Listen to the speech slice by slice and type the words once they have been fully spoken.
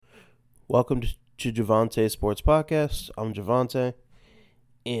Welcome to Javante Sports Podcast. I'm Javante,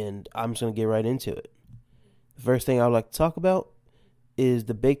 and I'm just going to get right into it. The first thing I would like to talk about is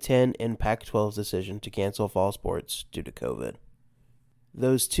the Big Ten and Pac-12's decision to cancel fall sports due to COVID.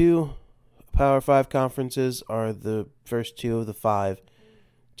 Those two Power 5 conferences are the first two of the five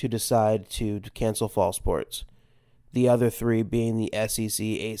to decide to cancel fall sports. The other three, being the SEC,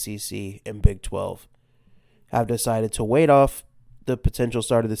 ACC, and Big 12, have decided to wait off the potential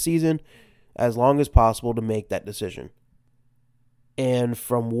start of the season as long as possible to make that decision. And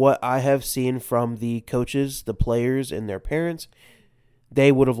from what I have seen from the coaches, the players, and their parents,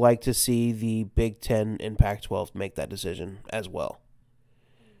 they would have liked to see the Big Ten and Pac-12 make that decision as well.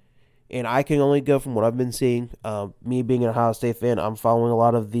 And I can only go from what I've been seeing. Me being an Ohio State fan, I'm following a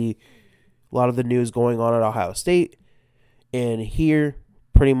lot of the news going on at Ohio State, and here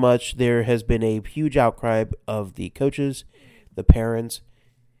pretty much there has been a huge outcry of the coaches, the parents,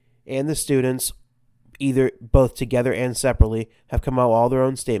 and the students, either both together and separately, have come out with all their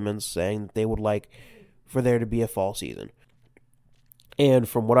own statements saying that they would like for there to be a fall season. And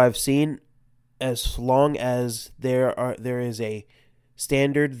from what I've seen, as long as there is a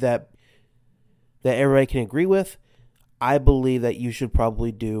standard that everybody can agree with, I believe that you should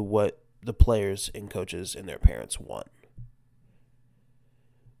probably do what the players and coaches and their parents want.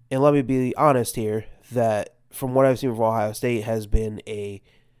 And let me be honest here, that from what I've seen from Ohio State has been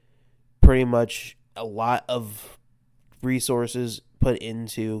pretty much a lot of resources put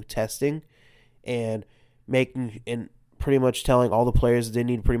into testing and pretty much telling all the players they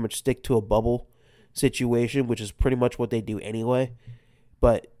need to pretty much stick to a bubble situation, which is pretty much what they do anyway.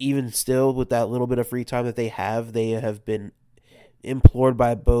 But even still, with that little bit of free time that they have been implored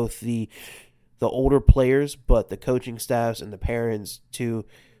by both the older players, but the coaching staffs and the parents to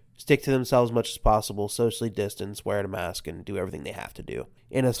stick to themselves as much as possible, socially distance, wear a mask, and do everything they have to do.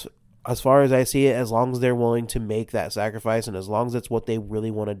 And as far as I see it, as long as they're willing to make that sacrifice and as long as it's what they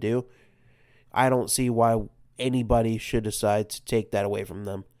really want to do, I don't see why anybody should decide to take that away from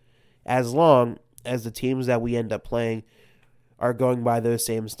them. As long as the teams that we end up playing are going by those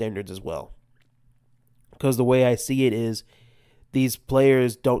same standards as well. Because the way I see it is, these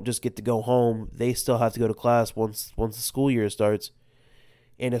players don't just get to go home. They still have to go to class once the school year starts.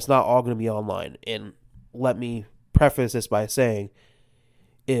 And it's not all going to be online. And let me preface this by saying,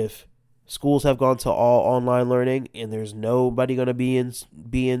 if schools have gone to all online learning and there's nobody going to be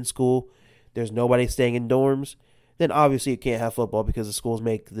in school, there's nobody staying in dorms, then obviously you can't have football because the schools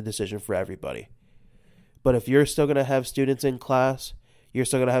make the decision for everybody. But if you're still going to have students in class, you're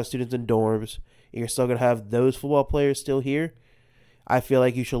still going to have students in dorms, and you're still going to have those football players still here, I feel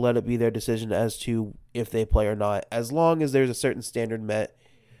like you should let it be their decision as to if they play or not, as long as there's a certain standard met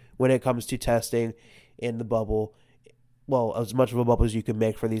when it comes to testing in the bubble. Well, as much of a bubble as you can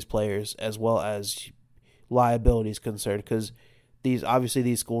make for these players, as well as liability is concerned, because these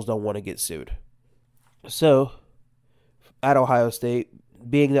schools don't want to get sued. So, at Ohio State,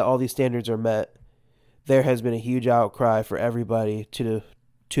 being that all these standards are met, there has been a huge outcry for everybody to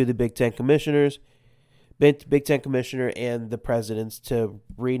the Big Ten commissioners, Big Ten commissioner, and the presidents to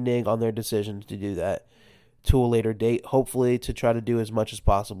renege on their decision to do that to a later date, hopefully to try to do as much as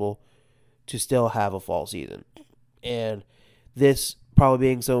possible to still have a fall season. And this probably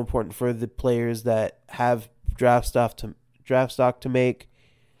being so important for the players that have draft stock to make,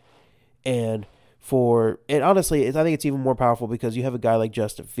 and honestly, I think it's even more powerful because you have a guy like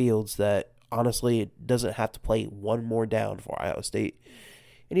Justin Fields that honestly doesn't have to play one more down for Ohio State,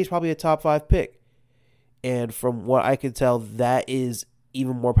 and he's probably a top 5 pick. And from what I can tell, that is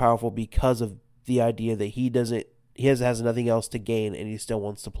even more powerful because of the idea that he has nothing else to gain and he still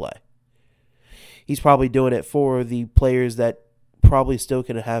wants to play. He's probably doing it for the players that probably still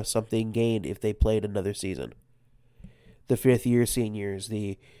can have something gained if they played another season. The fifth-year seniors,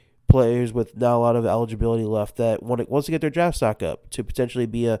 the players with not a lot of eligibility left that wants to get their draft stock up to potentially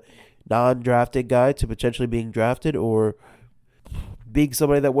be a non-drafted guy to potentially being drafted, or being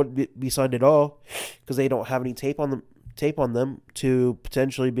somebody that wouldn't be signed at all because they don't have any tape on them to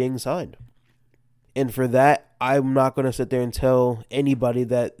potentially being signed. And for that, I'm not going to sit there and tell anybody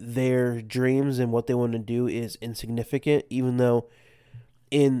that their dreams and what they want to do is insignificant, even though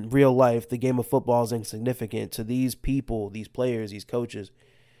in real life, the game of football is insignificant. To these people, these players, these coaches,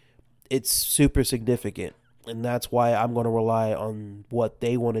 it's super significant. And that's why I'm going to rely on what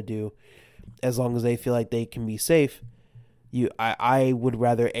they want to do as long as they feel like they can be safe. I would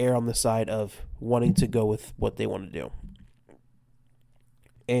rather err on the side of wanting to go with what they want to do.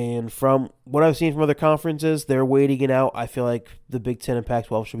 And from what I've seen from other conferences, they're waiting it out. I feel like the Big Ten and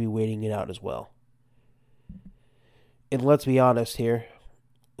Pac-12 should be waiting it out as well. And let's be honest here.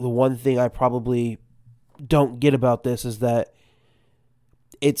 the one thing I probably don't get about this is that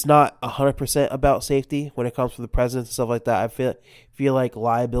it's not 100% about safety when it comes to the presidents and stuff like that. I feel like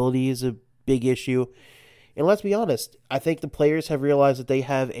liability is a big issue. And let's be honest, I think the players have realized that they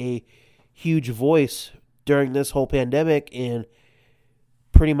have a huge voice during this whole pandemic, and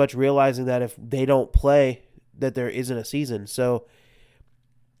pretty much realizing that if they don't play, that there isn't a season. So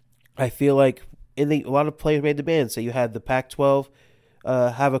I feel like a lot of players made demands. So you had the Pac-12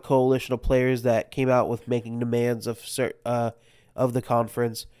 have a coalition of players that came out with making demands of the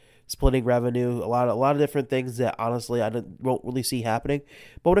conference, splitting revenue, a lot of different things that honestly I won't really see happening.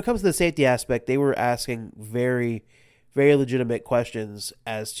 But when it comes to the safety aspect, they were asking very, very legitimate questions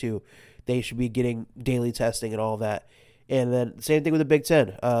as to they should be getting daily testing and all that. And then same thing with the Big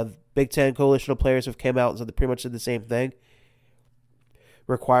Ten. Big Ten coalition of players have come out and said pretty much did the same thing,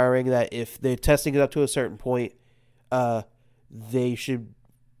 requiring that if the testing is up to a certain point, they should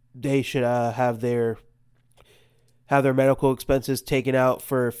have their medical expenses taken out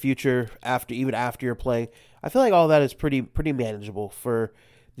for future after you're playing. I feel like all that is pretty manageable for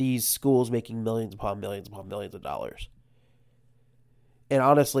these schools making millions upon millions upon millions of dollars. And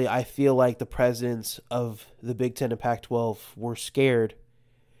honestly, I feel like the presidents of the Big Ten and Pac-12 were scared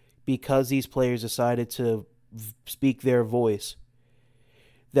because these players decided to speak their voice,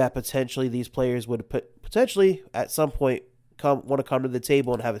 that potentially these players would potentially at some point want to come to the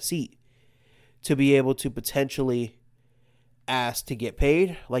table and have a seat to be able to potentially ask to get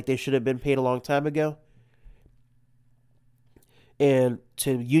paid like they should have been paid a long time ago, and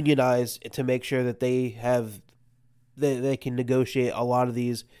to unionize to make sure that they can negotiate a lot of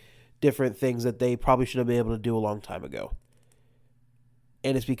these different things that they probably should have been able to do a long time ago.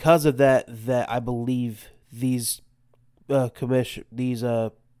 And it's because of that I believe these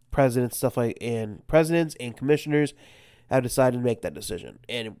presidents and commissioners have decided to make that decision.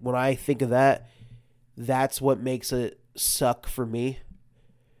 And when I think of that, that's what makes it suck for me,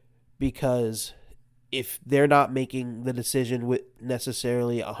 because if they're not making the decision with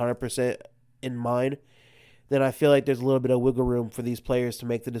necessarily 100% in mind, then I feel like there's a little bit of wiggle room for these players to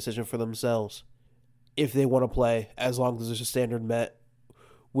make the decision for themselves if they want to play, as long as there's a standard met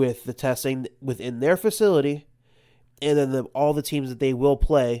with the testing within their facility, and then all the teams that they will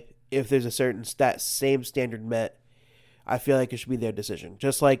play, if there's a certain same standard met. I feel like it should be their decision.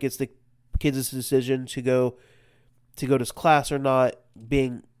 Just like it's the kids' decision to go to class or not,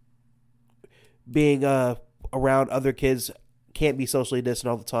 being around other kids, can't be socially distant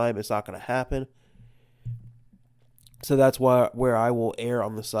all the time. It's not going to happen. So that's where I will err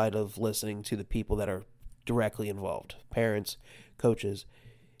on the side of listening to the people that are directly involved, parents, coaches,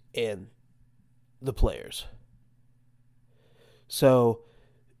 and the players. So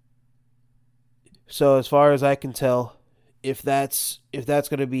as far as I can tell, if that's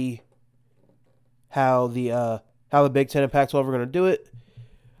going to be how the Big Ten and Pac-12 are going to do it,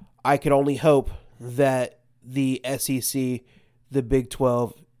 I could only hope that the SEC, the Big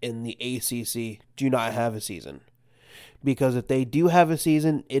 12, and the ACC do not have a season. Because if they do have a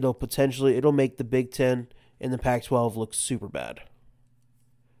season, it'll make the Big Ten and the Pac-12 look super bad.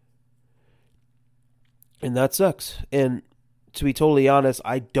 And that sucks. And to be totally honest,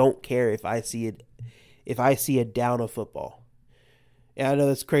 I don't care if I see a down of football. And I know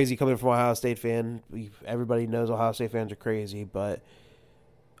that's crazy coming from an Ohio State fan. Everybody knows Ohio State fans are crazy, but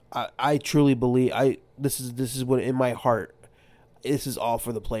I truly believe this is what in my heart. This is all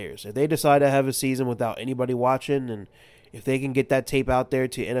for the players. If they decide to have a season without anybody watching, and if they can get that tape out there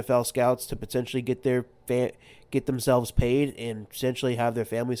to NFL scouts to potentially get themselves paid and potentially have their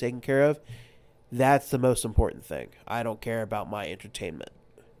families taken care of, that's the most important thing. I don't care about my entertainment.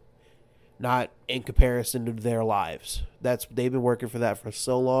 Not in comparison to their lives. They've been working for that for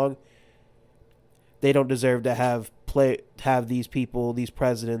so long. They don't deserve to have these people, these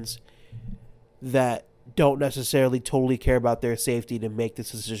presidents that don't necessarily totally care about their safety to make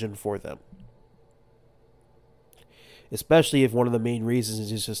this decision for them. Especially if one of the main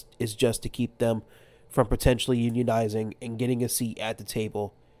reasons is just to keep them from potentially unionizing and getting a seat at the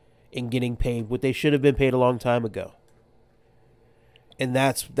table and getting paid what they should have been paid a long time ago. And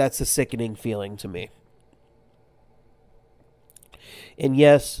that's a sickening feeling to me. And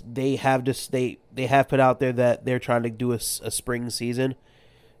yes, they have put out there that they're trying to do a spring season.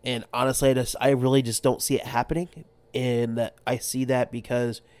 And honestly, I really just don't see it happening. And I see that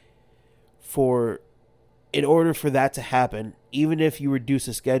because in order for that to happen, even if you reduce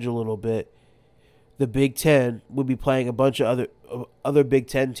the schedule a little bit, the Big Ten would be playing a bunch of other Big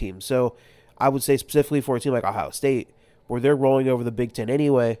Ten teams. So I would say specifically for a team like Ohio State, where they're rolling over the Big Ten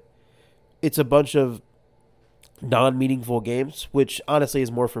anyway, it's a bunch of non-meaningful games, which honestly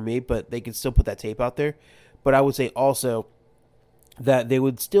is more for me, but they could still put that tape out there. But I would say also that they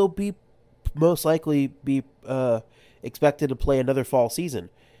would still be most likely be expected to play another fall season.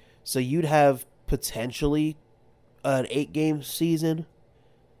 So you'd have potentially an 8-game season,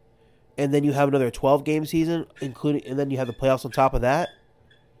 and then you have another 12-game season, and then you have the playoffs on top of that.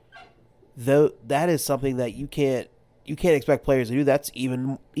 Though that is something that you can't expect players to do. That's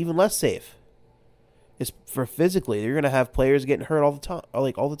even less safe. It's for physically. You're going to have players getting hurt all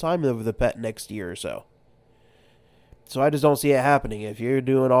the time over the next year or so. So I just don't see it happening. If you're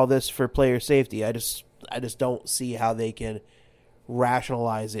doing all this for player safety, I just don't see how they can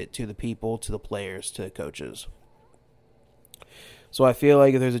rationalize it to the people, to the players, to the coaches. So I feel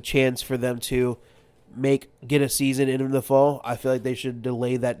like if there's a chance for them to get a season in the fall, I feel like they should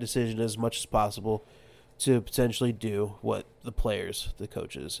delay that decision as much as possible to potentially do what the players, the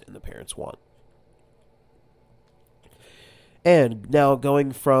coaches, and the parents want. And now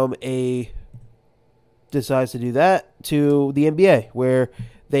going from decides to do that to the NBA, where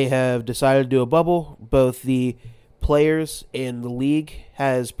they have decided to do a bubble. Both the players and the league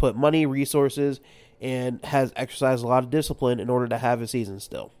has put money, resources, and has exercised a lot of discipline in order to have a season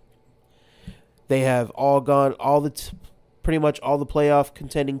still. They have all gone, pretty much all the playoff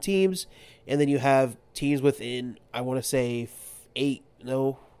contending teams, and then you have teams within, I want to say,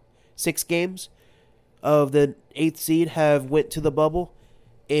 6 games of the 8th seed have went to the bubble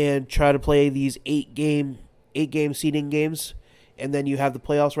and try to play these 8-game seeding games, and then you have the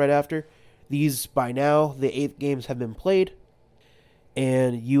playoffs right after. These, by now, the 8 games have been played,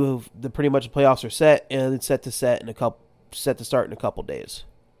 and pretty much the playoffs are set, and it's set to start in a couple days.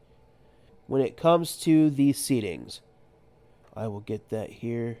 When it comes to the seedings, I will get that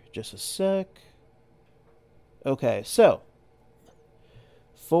here just a sec. Okay, so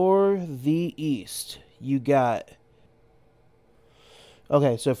for the East, you got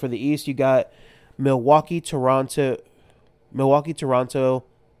Milwaukee, Toronto.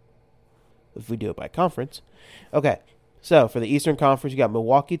 If we do it by conference. Okay, so for the Eastern Conference, you got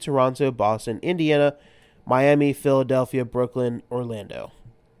Milwaukee, Toronto, Boston, Indiana, Miami, Philadelphia, Brooklyn, Orlando.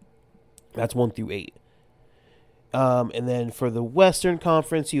 That's 1 through 8. And then for the Western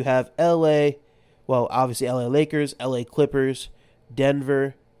Conference, you have LA. Well, obviously LA Lakers, LA Clippers,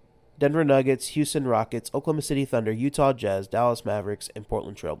 Denver Nuggets, Houston Rockets, Oklahoma City Thunder, Utah Jazz, Dallas Mavericks, and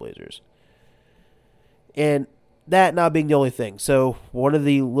Portland Trailblazers. And that not being the only thing. So one of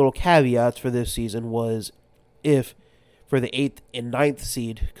the little caveats for this season was if for the 8th and 9th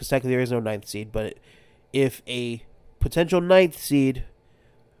seed, because technically there is no 9th seed, but if a potential 9th seed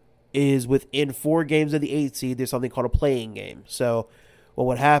is within 4 games of the 8th seed, there's something called a playing game. So what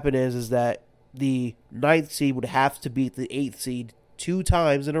would happen is that the 9th seed would have to beat the 8th seed 2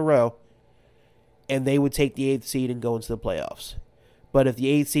 times in a row, and they would take the 8th seed and go into the playoffs. But if the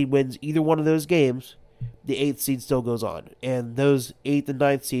 8th seed wins either one of those games, the 8th seed still goes on. And those 8th and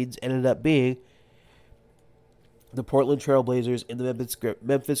 9th seeds ended up being the Portland Trailblazers and the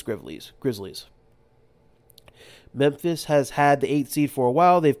Memphis Grizzlies. Memphis has had the 8th seed for a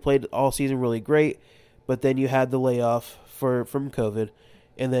while. They've played all season really great, but then you had the layoff from COVID,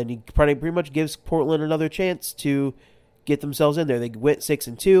 and then he pretty much gives Portland another chance to get themselves in there. They went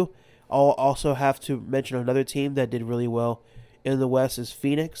 6-2. I'll also have to mention another team that did really well in the West is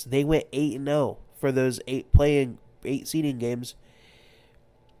Phoenix. They went 8-0 for those 8 seeding games.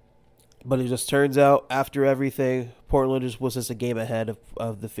 But it just turns out after everything, Portland was just a game ahead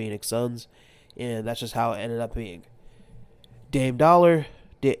of the Phoenix Suns, and that's just how it ended up being. Damian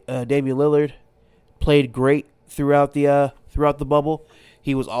Lillard played great throughout the bubble.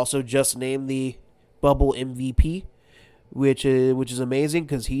 He was also just named the bubble MVP, which is amazing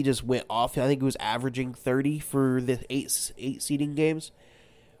because he just went off. I think he was averaging 30 for the 8 seeding games,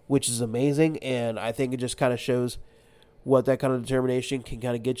 which is amazing, and I think it just kind of shows what that kind of determination can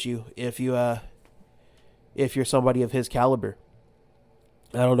kind of get you if you're somebody of his caliber.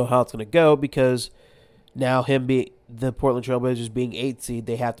 I don't know how it's going to go because now him being the Portland Trailblazers being 8th seed,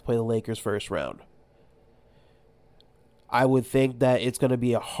 they have to play the Lakers first round. I would think that it's going to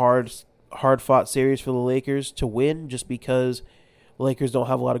be a hard-fought series for the Lakers to win just because the Lakers don't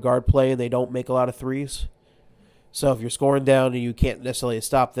have a lot of guard play and they don't make a lot of threes. So if you're scoring down and you can't necessarily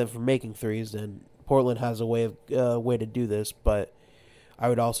stop them from making threes, then Portland has a way to do this. But I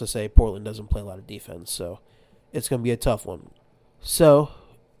would also say Portland doesn't play a lot of defense, so it's going to be a tough one. So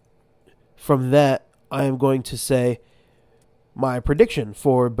from that, I am going to say my prediction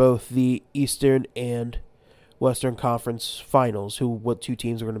for both the Eastern and Western Conference Finals, what 2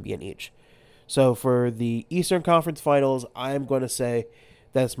 teams are going to be in each. So for the Eastern Conference Finals, I am going to say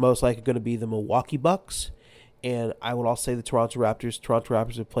that's most likely going to be the Milwaukee Bucks And I would also say the Toronto Raptors. Toronto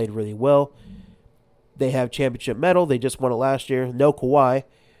Raptors have played really well. They have championship medal. They just won it last year. No Kawhi.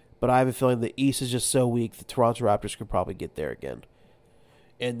 But I have a feeling the East is just so weak, the Toronto Raptors could probably get there again.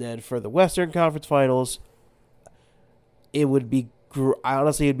 And then for the Western Conference Finals, it would be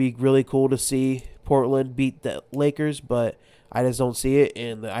honestly, it'd be really cool to see Portland beat the Lakers, but I just don't see it,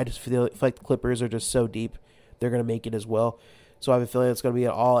 and I just feel like the Clippers are just so deep, they're going to make it as well. So I have a feeling it's going to be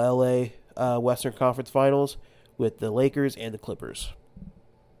an all LA Western Conference Finals with the Lakers and the Clippers.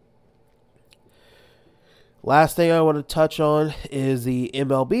 Last thing I want to touch on is the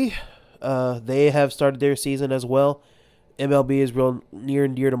MLB. They have started their season as well. MLB is real near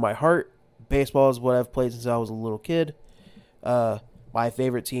and dear to my heart. Baseball is what I've played since I was a little kid. My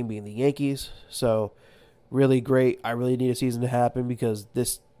favorite team being the Yankees. So really great. I really need a season to happen because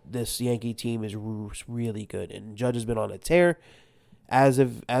this Yankee team is really good. And Judge has been on a tear as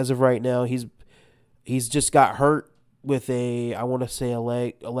of right now. He's just got hurt with a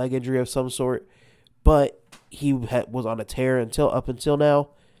leg injury of some sort, but he was on a tear up until now.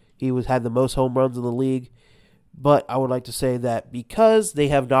 He had the most home runs in the league. But I would like to say that because they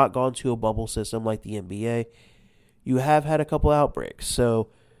have not gone to a bubble system like the NBA, you have had a couple outbreaks. So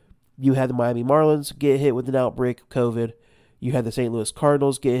you had the Miami Marlins get hit with an outbreak of COVID. You had the St. Louis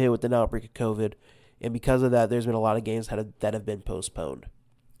Cardinals get hit with an outbreak of COVID. And because of that, there's been a lot of games that have been postponed.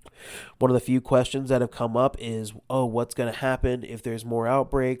 One of the few questions that have come up is, what's going to happen if there's more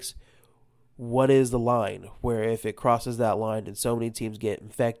outbreaks? What is the line where if it crosses that line and so many teams get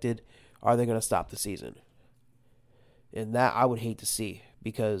infected, are they going to stop the season? And that I would hate to see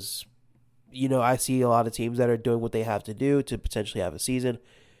because, I see a lot of teams that are doing what they have to do to potentially have a season.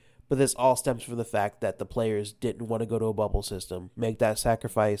 But this all stems from the fact that the players didn't want to go to a bubble system, make that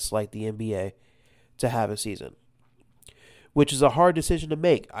sacrifice like the NBA to have a season. Which is a hard decision to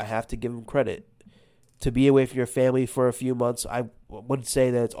make. I have to give them credit. To be away from your family for a few months, I would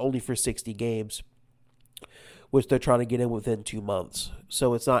say that it's only for 60 games, which they're trying to get in within 2 months.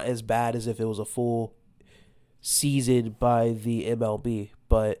 So it's not as bad as if it was a full season by the MLB,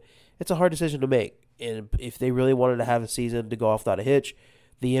 but it's a hard decision to make. And if they really wanted to have a season to go off without a hitch,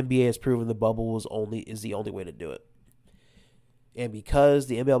 the NBA has proven the bubble is the only way to do it. And because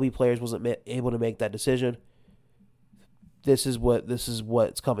the MLB players wasn't able to make that decision, this is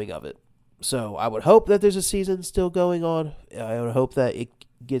what's coming of it. So I would hope that there's a season still going on. I would hope that it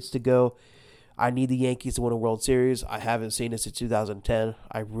gets to go. I need the Yankees to win a World Series. I haven't seen it since 2010.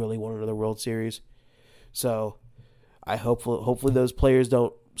 I really want another World Series. So I hopefully those players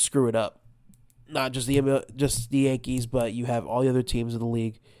don't screw it up. Not just the Yankees, but you have all the other teams in the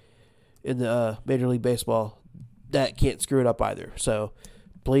league, in the Major League Baseball, that can't screw it up either. So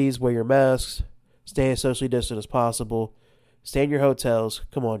please wear your masks, stay as socially distant as possible, stay in your hotels.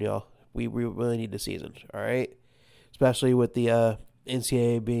 Come on, y'all. We really need the season, all right? Especially with the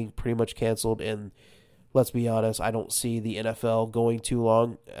NCAA being pretty much canceled, and let's be honest, I don't see the NFL going too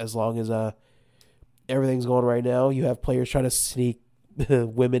long. As long as everything's going right now, you have players trying to sneak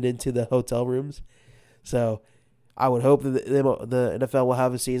women into the hotel rooms. So I would hope that the NFL will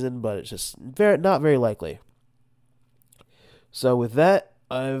have a season, but it's just not very likely. So with that,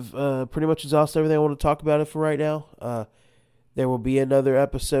 I've pretty much exhausted everything I want to talk about it for right now. There will be another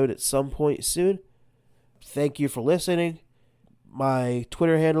episode at some point soon. Thank you for listening. My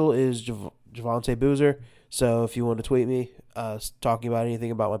Twitter handle is Javante Boozer. So if you want to tweet me talking about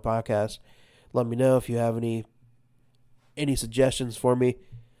anything about my podcast, let me know. If you have any suggestions for me,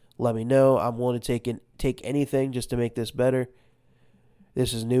 let me know. I'm willing to take anything just to make this better.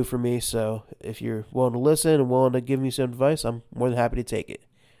 This is new for me, so if you're willing to listen and willing to give me some advice, I'm more than happy to take it.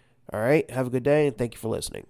 All right, have a good day, and thank you for listening.